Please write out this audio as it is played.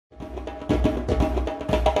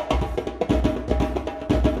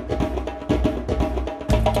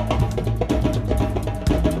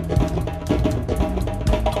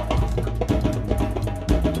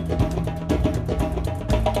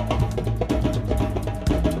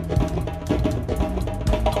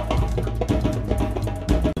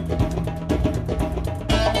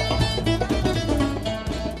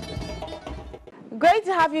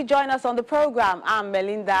have you join us on the program. I'm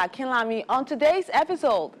Melinda Kinlami. On today's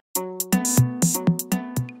episode,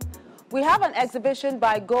 we have an exhibition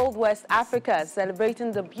by Gold West Africa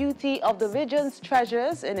celebrating the beauty of the region's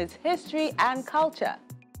treasures in its history and culture.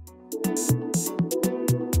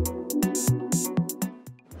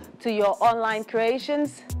 To your online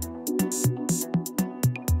creations,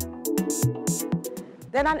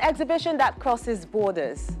 then an exhibition that crosses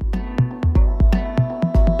borders.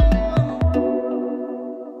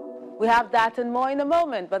 We have that and more in a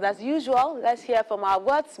moment, but as usual, let's hear from our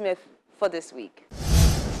wordsmith for this week.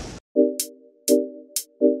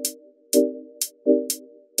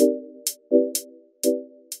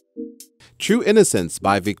 True Innocence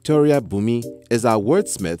by Victoria Bumi is our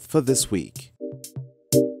wordsmith for this week.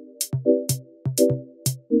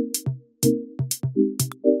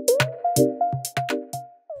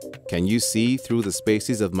 Can you see through the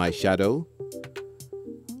spaces of my shadow?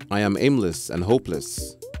 I am aimless and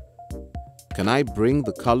hopeless. Can I bring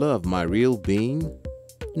the color of my real being?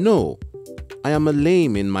 No, I am a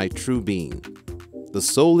lame in my true being. The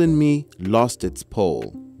soul in me lost its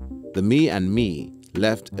pole. The me and me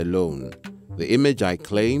left alone. The image I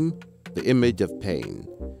claim, the image of pain,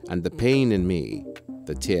 and the pain in me,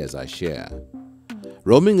 the tears I share.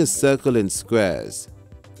 Roaming a circle in squares,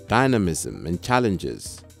 dynamism in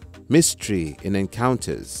challenges, mystery in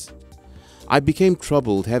encounters. I became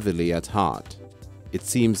troubled heavily at heart. It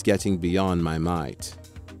seems getting beyond my might.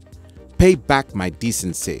 Pay back my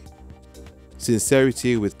decency,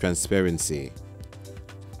 sincerity with transparency,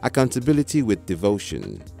 accountability with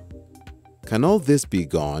devotion. Can all this be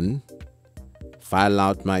gone? File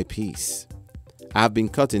out my piece. I have been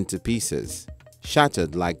cut into pieces,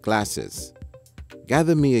 shattered like glasses.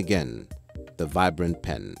 Gather me again, the vibrant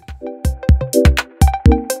pen.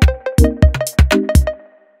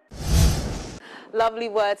 Lovely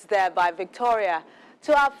words there by Victoria.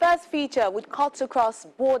 To our first feature, which cuts across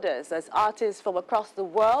borders as artists from across the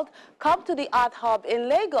world come to the Art Hub in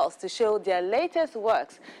Lagos to show their latest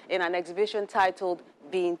works in an exhibition titled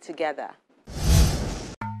Being Together.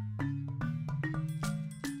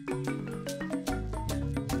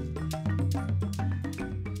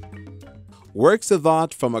 Works of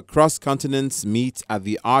art from across continents meet at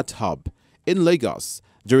the Art Hub in Lagos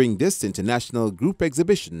during this international group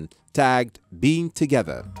exhibition tagged Being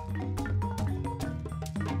Together.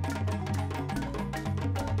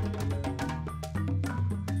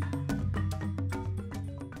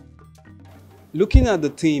 Looking at the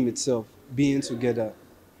theme itself, being together,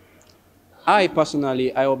 I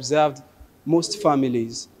observed most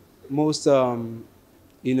families, most loved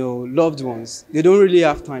ones, they don't really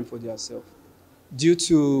have time for themselves due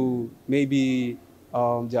to maybe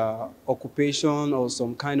their occupation or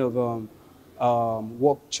some kind of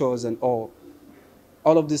work chores and all.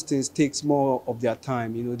 All of these things takes more of their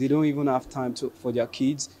time. They don't even have time for their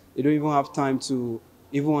kids. They don't even have time to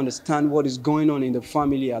even understand what is going on in the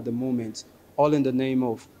family at the moment. All in the name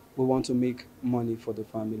of we want to make money for the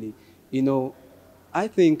family. I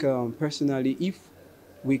think personally, if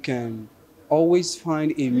we can always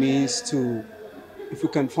find a means to,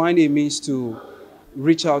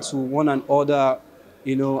 reach out to one another,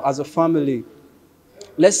 as a family,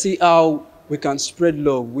 let's see how we can spread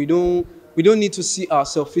love. We don't need to see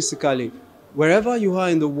ourselves physically. Wherever you are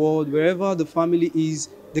in the world, wherever the family is,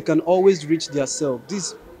 they can always reach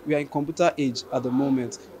themselves. We are in computer age at the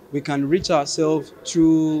moment. We can reach ourselves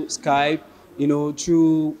through Skype,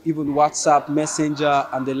 through even WhatsApp, Messenger,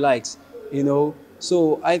 and the likes,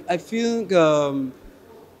 So I feel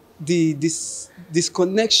this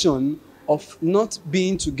connection of not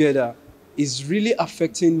being together is really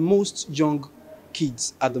affecting most young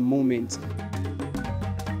kids at the moment.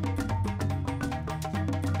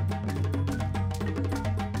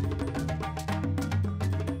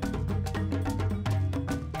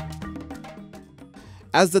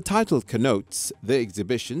 As the title connotes, the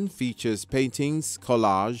exhibition features paintings,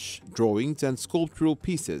 collage, drawings, and sculptural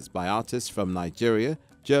pieces by artists from Nigeria,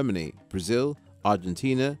 Germany, Brazil,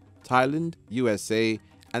 Argentina, Thailand, USA,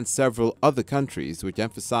 and several other countries, which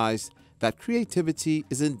emphasize that creativity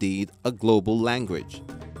is indeed a global language.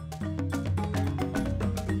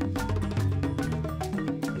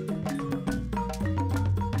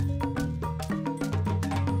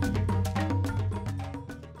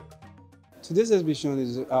 Today's exhibition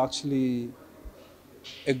is actually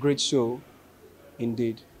a great show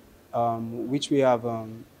indeed, which we have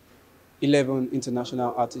 11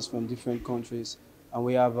 international artists from different countries, and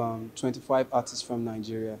we have 25 artists from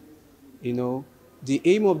Nigeria. The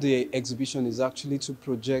aim of the exhibition is actually to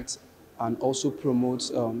project and also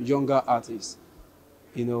promote younger artists.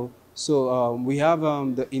 So we have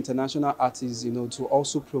the international artists, to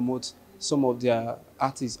also promote some of their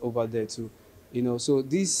artists over there too. So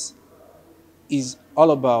this is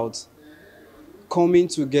all about coming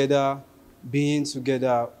together, being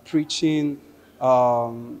together, preaching,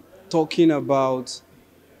 talking about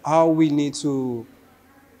how we need to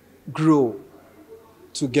grow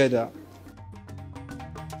together.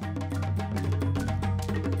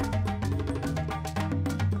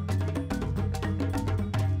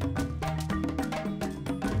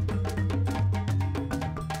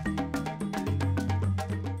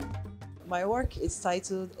 My work is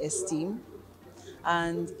titled Esteem,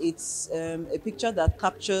 and it's a picture that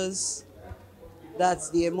captures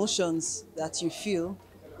the emotions that you feel,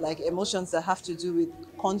 like emotions that have to do with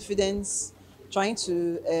confidence, trying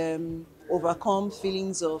to overcome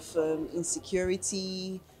feelings of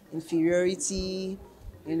insecurity, inferiority.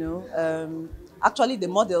 Actually, the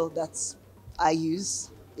model that I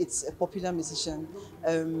use, it's a popular musician.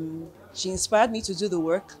 She inspired me to do the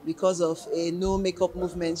work because of a no makeup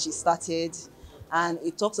movement she started, and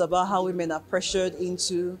it talks about how women are pressured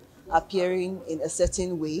into appearing in a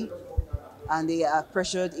certain way, and they are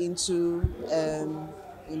pressured into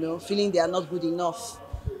feeling they are not good enough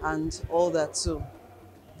and all that. So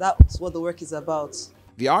that's what the work is about.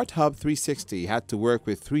 The Art Hub 360 had to work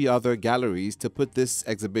with 3 other galleries to put this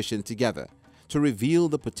exhibition together, to reveal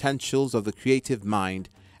the potentials of the creative mind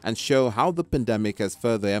and show how the pandemic has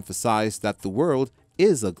further emphasized that the world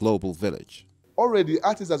is a global village. Already,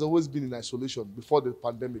 artists has always been in isolation before the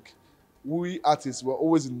pandemic. We artists were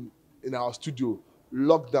always in our studio,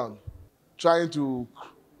 locked down, trying to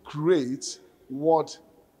create what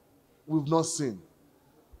we've not seen.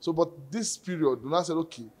 So, but this period, when I said,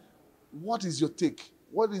 okay, what is your take?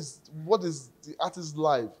 What is the artist's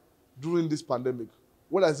life during this pandemic?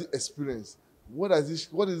 What has he experienced? What does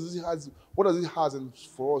it has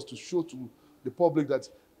for us to show to the public that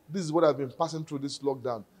this is what I've been passing through this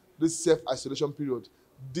lockdown, this self-isolation period,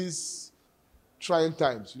 these trying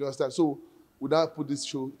times, you understand? So we now put this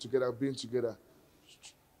show together, being together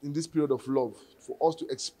in this period of love, for us to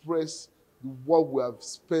express what we have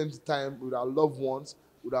spent time with our loved ones,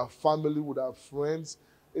 with our family, with our friends,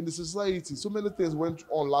 in the society. So many things went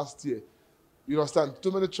on last year. You understand?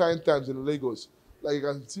 So many trying times in Lagos. Like you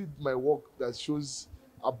can see my work that shows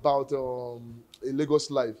about a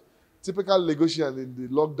Lagos life. Typical Lagosian in the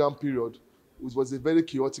lockdown period, which was a very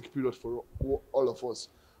chaotic period for all of us.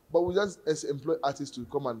 But we just employ artists to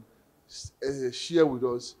come and share with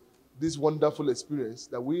us this wonderful experience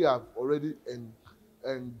that we have already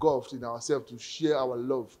engulfed in ourselves to share our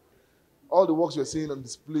love. All the works you're seeing on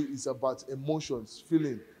display is about emotions,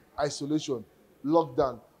 feeling, isolation,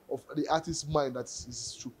 lockdown of the artist's mind that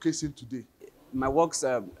is showcasing today. My works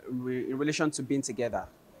in relation to being together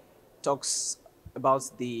talks about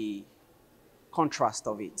the contrast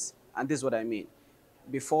of it. And this is what I mean.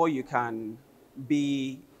 Before you can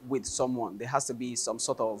be with someone, there has to be some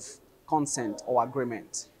sort of consent or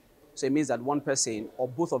agreement. So it means that one person or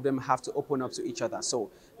both of them have to open up to each other. So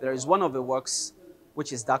there is one of the works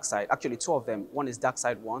which is Dark Side. Actually, 2 of them. One is Dark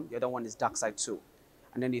Side 1, the other one is Dark Side 2.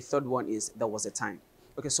 And then the third one is There Was a Time.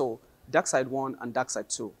 Okay, so Dark Side 1 and Dark Side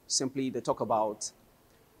 2, simply they talk about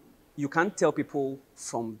you can't tell people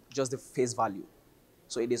from just the face value.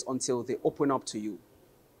 So it is until they open up to you.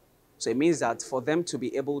 So it means that for them to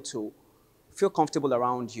be able to feel comfortable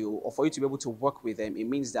around you, or for you to be able to work with them, it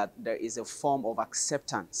means that there is a form of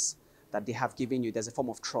acceptance that they have given you. There's a form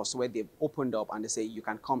of trust where they've opened up and they say, you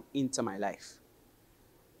can come into my life.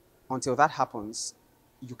 Until that happens,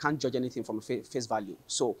 you can't judge anything from face value.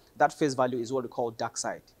 So that face value is what we call dark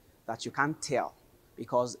side, that you can't tell,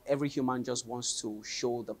 because every human just wants to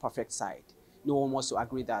show the perfect side. No one wants to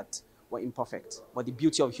agree that we're imperfect. But the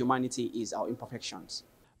beauty of humanity is our imperfections.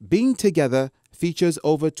 Being Together features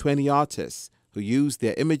over 20 artists who use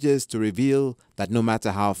their images to reveal that no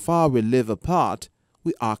matter how far we live apart,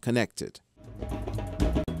 we are connected.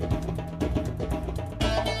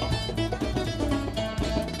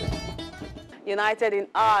 United in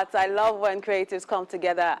arts. I love when creatives come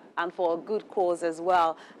together and for a good cause as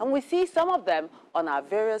well. And we see some of them on our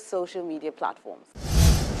various social media platforms.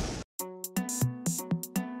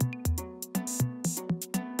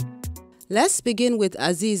 Let's begin with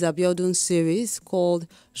Aziz Abiodun's series called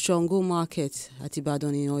Shango Market at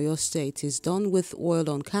Ibadan in Oyo State. It's done with oil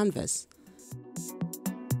on canvas.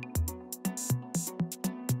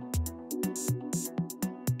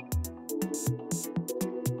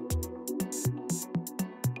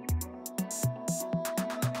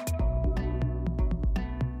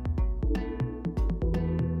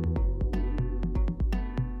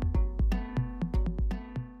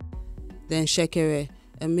 Then Shekere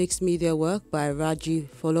a mixed media work by Raji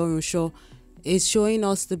Folorunsho, is showing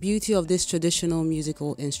us the beauty of this traditional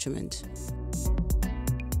musical instrument.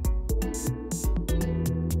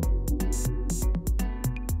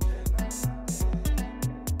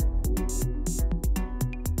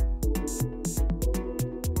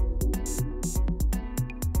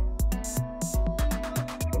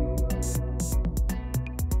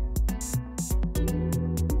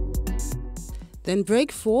 Then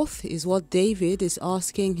break forth is what David is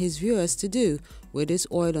asking his viewers to do with his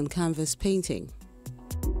oil on canvas painting.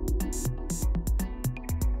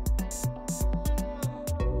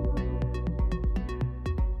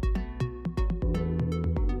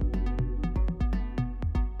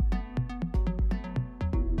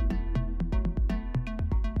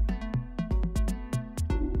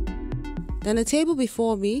 Then the table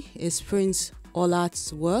before me is Prince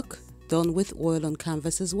Olat's work done with oil on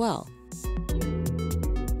canvas as well.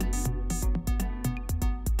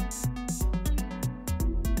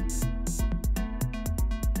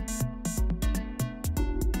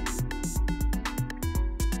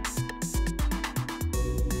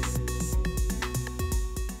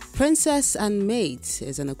 Princess and Maids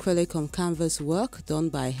is an acrylic on canvas work done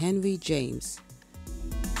by Henry James.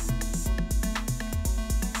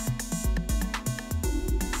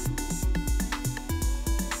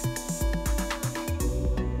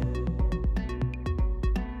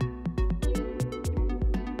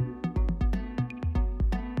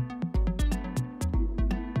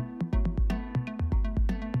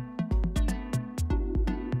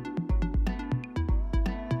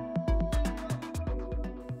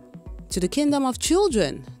 To the Kingdom of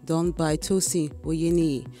Children, done by Tosi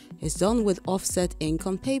Oyeni, is done with offset ink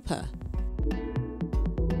on paper.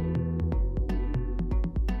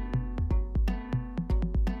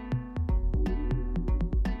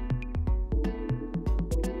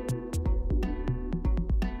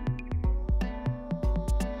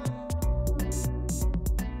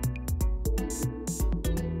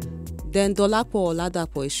 Then Dolapo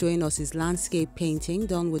Oladapo is showing us his landscape painting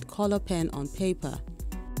done with color pen on paper.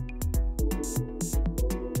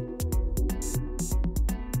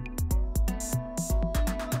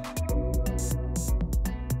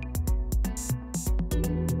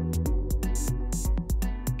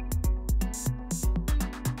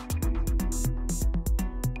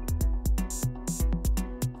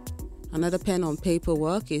 Another pen on paper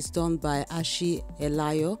work is done by Ashi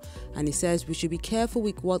Elayo, and he says we should be careful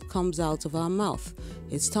with what comes out of our mouth.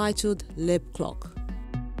 It's titled Lip Clock.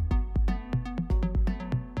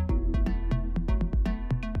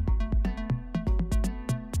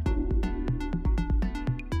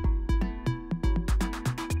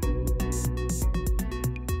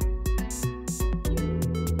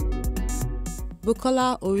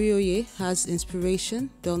 Bukola Orioye has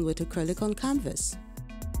inspiration done with acrylic on canvas.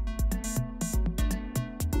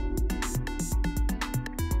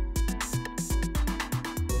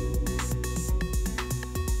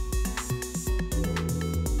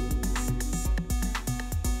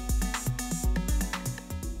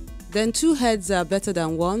 Then two heads are better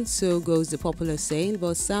than one, so goes the popular saying,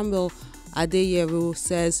 but Samuel Adeyeru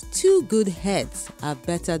says two good heads are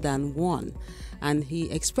better than one, and he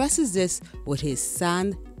expresses this with his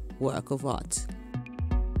sand work of art.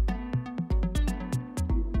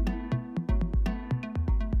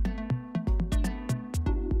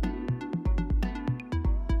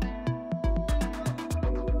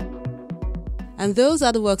 And those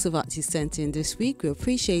are the works of art you sent in this week. We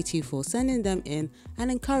appreciate you for sending them in and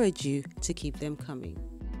encourage you to keep them coming.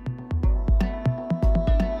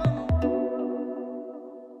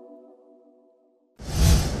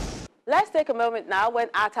 Let's take a moment now. When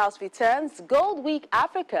Arthouse returns, Gold Week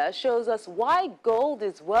Africa shows us why gold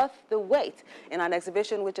is worth the wait in an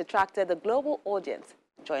exhibition which attracted a global audience.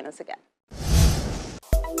 Join us again.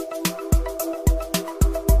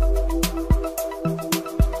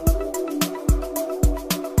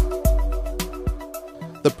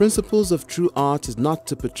 The principles of true art is not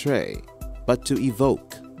to portray, but to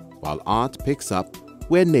evoke, while art picks up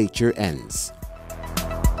where nature ends.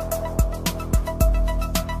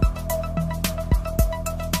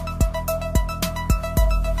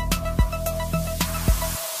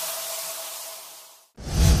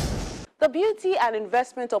 The beauty and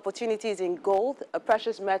investment opportunities in gold, a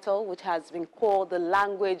precious metal which has been called the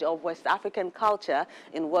language of West African culture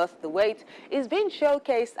in Worth the Wait, is being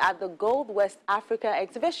showcased at the Gold West Africa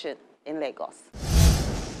exhibition in Lagos.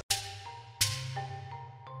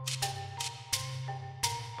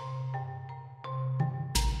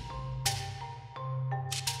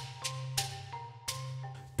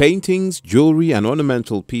 Paintings, jewelry, and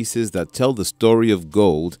ornamental pieces that tell the story of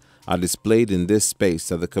gold are displayed in this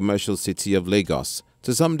space at the commercial city of Lagos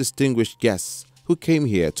to some distinguished guests who came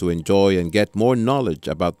here to enjoy and get more knowledge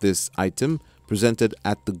about this item presented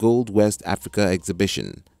at the Gold West Africa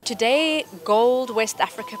exhibition. Today, Gold West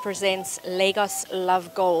Africa presents Lagos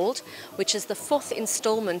Love Gold, which is the 4th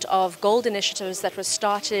installment of gold initiatives that was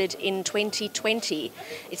started in 2020.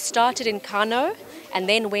 It started in Kano and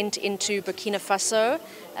then went into Burkina Faso,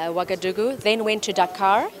 Ouagadougou, then went to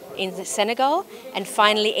Dakar in Senegal, and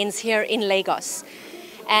finally ends here in Lagos.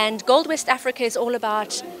 And Gold West Africa is all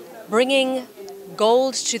about bringing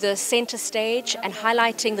gold to the center stage and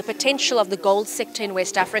highlighting the potential of the gold sector in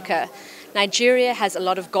West Africa. Nigeria has a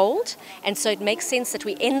lot of gold, and so it makes sense that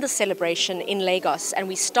we end the celebration in Lagos, and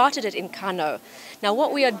we started it in Kano. Now,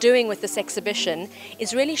 what we are doing with this exhibition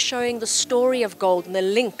is really showing the story of gold and the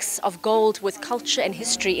links of gold with culture and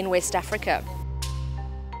history in West Africa.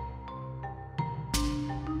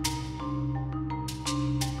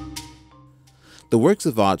 The works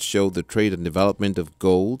of art show the trade and development of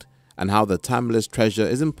gold and how the timeless treasure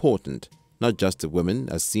is important, not just to women,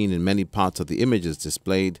 as seen in many parts of the images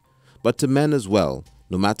displayed, but to men as well,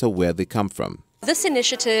 no matter where they come from. This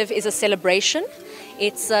initiative is a celebration.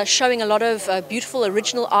 It's showing a lot of beautiful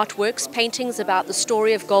original artworks, paintings about the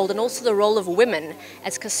story of gold and also the role of women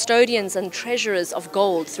as custodians and treasurers of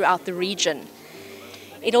gold throughout the region.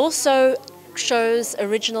 It also shows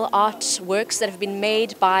original artworks that have been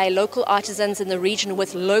made by local artisans in the region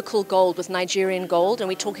with local gold, with Nigerian gold, and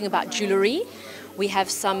we're talking about jewelry. We have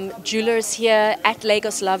some jewelers here at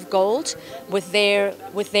Lagos Love Gold with their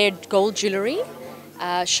gold jewelry,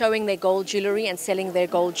 showing their gold jewelry and selling their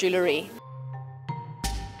gold jewelry.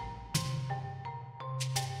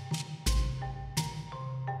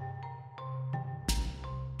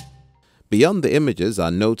 Beyond the images are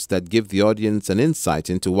notes that give the audience an insight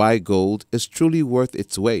into why gold is truly worth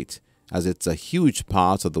its weight, as it's a huge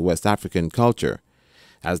part of the West African culture,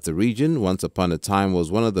 as the region once upon a time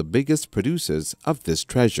was one of the biggest producers of this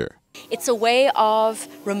treasure. It's a way of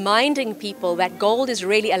reminding people that gold is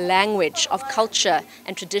really a language of culture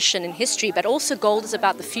and tradition and history, but also gold is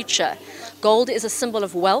about the future. Gold is a symbol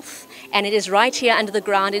of wealth, and it is right here under the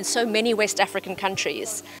ground in so many West African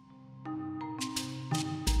countries.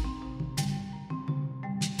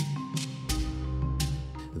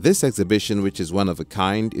 This exhibition, which is one of a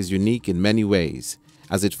kind, is unique in many ways,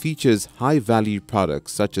 as it features high-value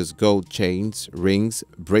products such as gold chains, rings,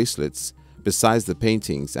 bracelets, besides the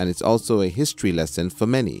paintings, and it's also a history lesson for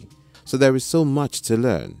many. So there is so much to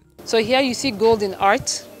learn. So here you see gold in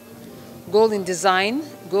art, gold in design,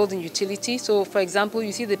 gold in utility. So for example,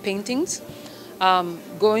 you see the paintings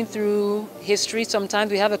going through history.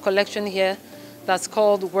 Sometimes we have a collection here that's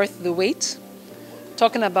called Worth the Weight,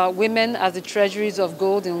 talking about women as the treasuries of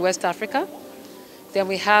gold in West Africa. Then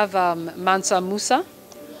we have Mansa Musa,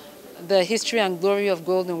 the history and glory of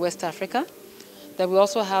gold in West Africa. Then we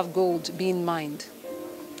also have gold being mined.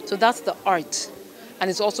 So that's the art, and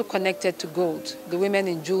it's also connected to gold, the women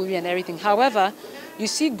in jewelry and everything. However, you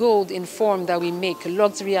see gold in form that we make,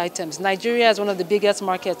 luxury items. Nigeria is one of the biggest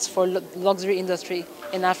markets for luxury industry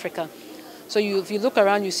in Africa. So if you look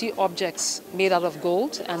around, you see objects made out of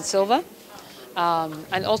gold and silver,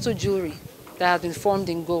 and also jewelry that have been formed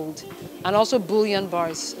in gold, and also bullion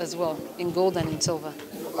bars as well, in gold and in silver.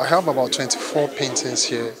 I have about 24 paintings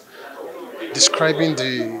here describing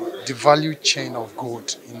the value chain of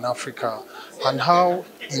gold in Africa and how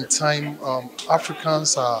in time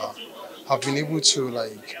Africans have been able to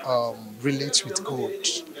relate with gold,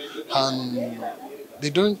 and they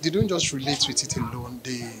don't just relate with it alone,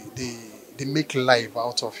 they make life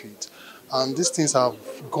out of it. And these things have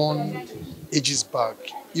gone ages back,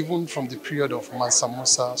 even from the period of Mansa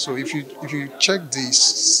Musa. So if you check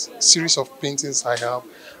this series of paintings I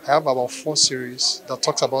have about 4 series that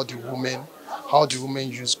talks about the women, how the women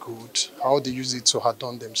use gold, how they use it to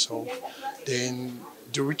adorn themselves. Then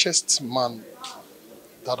the richest man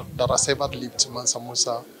that has ever lived, Mansa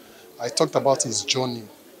Musa, I talked about his journey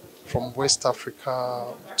from West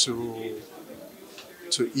Africa to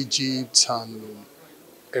Egypt and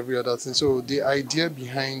every other thing. So the idea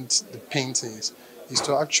behind the paintings is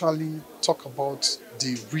to actually talk about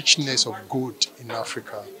the richness of gold in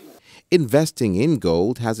Africa. Investing in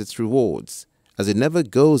gold has its rewards, as it never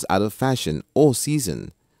goes out of fashion or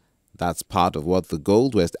season. That's part of what the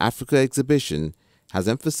Gold West Africa exhibition has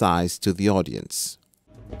emphasized to the audience.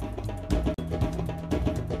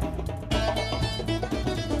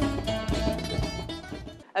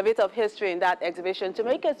 A bit of history in that exhibition to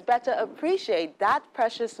make us better appreciate that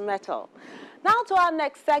precious metal. Now to our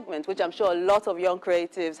next segment, which I'm sure a lot of young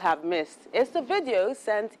creatives have missed. It's the video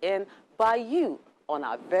sent in by you on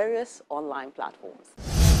our various online platforms.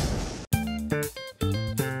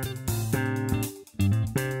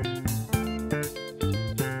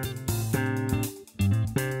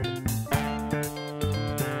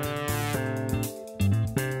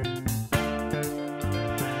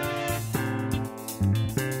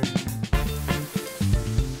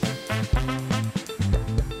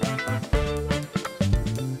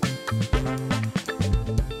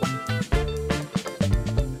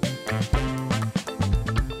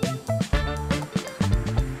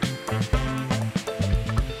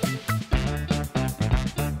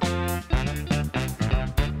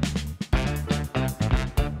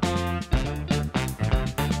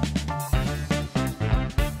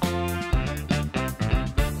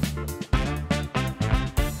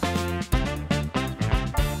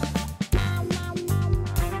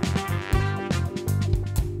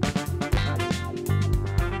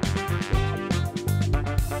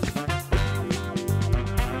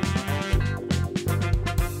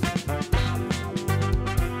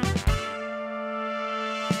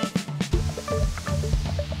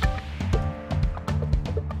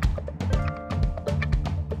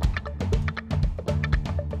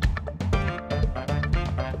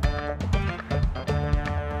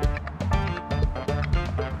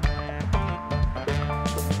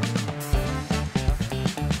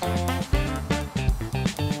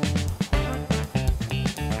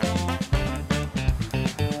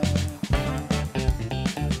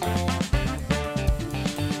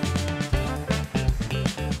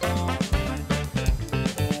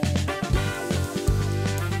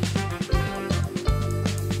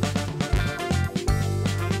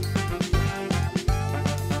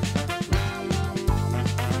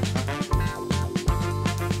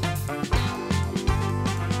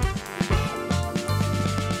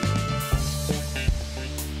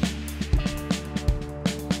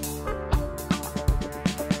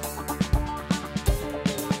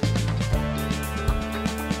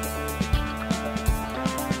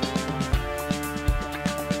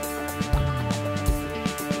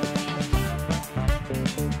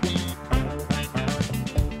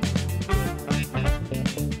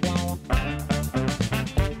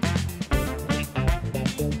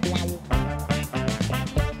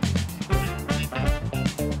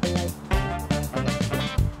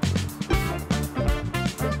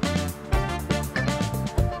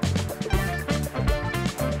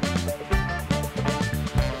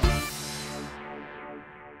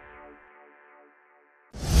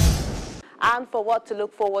 And for what to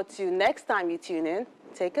look forward to next time you tune in,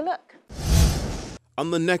 take a look.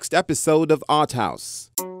 On the next episode of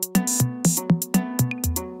Arthouse.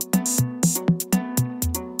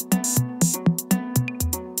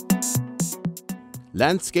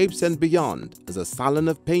 Landscapes and Beyond is a salon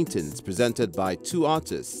of paintings presented by two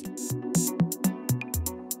artists.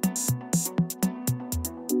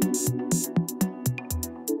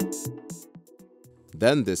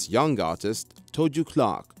 Then this young artist, Toju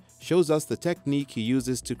Clark, shows us the technique he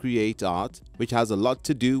uses to create art, which has a lot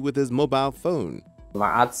to do with his mobile phone. My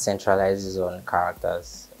art centralizes on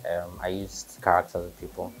characters. I use characters of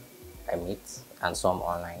people I meet and some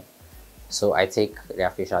online. So I take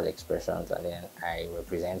their facial expressions and then I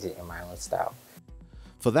represent it in my own style.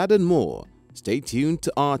 For that and more, stay tuned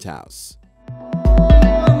to Arthouse.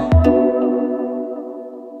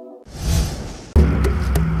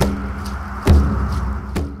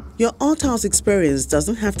 Your Arthouse experience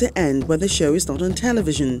doesn't have to end when the show is not on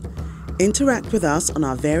television. Interact with us on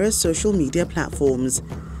our various social media platforms.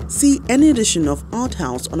 See any edition of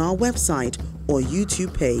Arthouse on our website or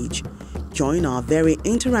YouTube page. Join our very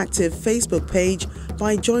interactive Facebook page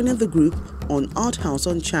by joining the group on Arthouse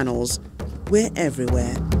on Channels. We're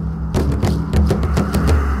everywhere.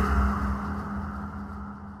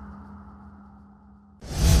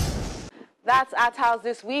 That's Arthouse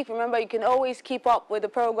this week. Remember, you can always keep up with the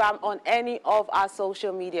program on any of our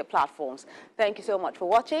social media platforms. Thank you so much for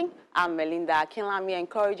watching. I'm Melinda Akinlami,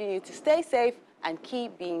 encouraging you to stay safe and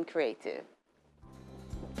keep being creative.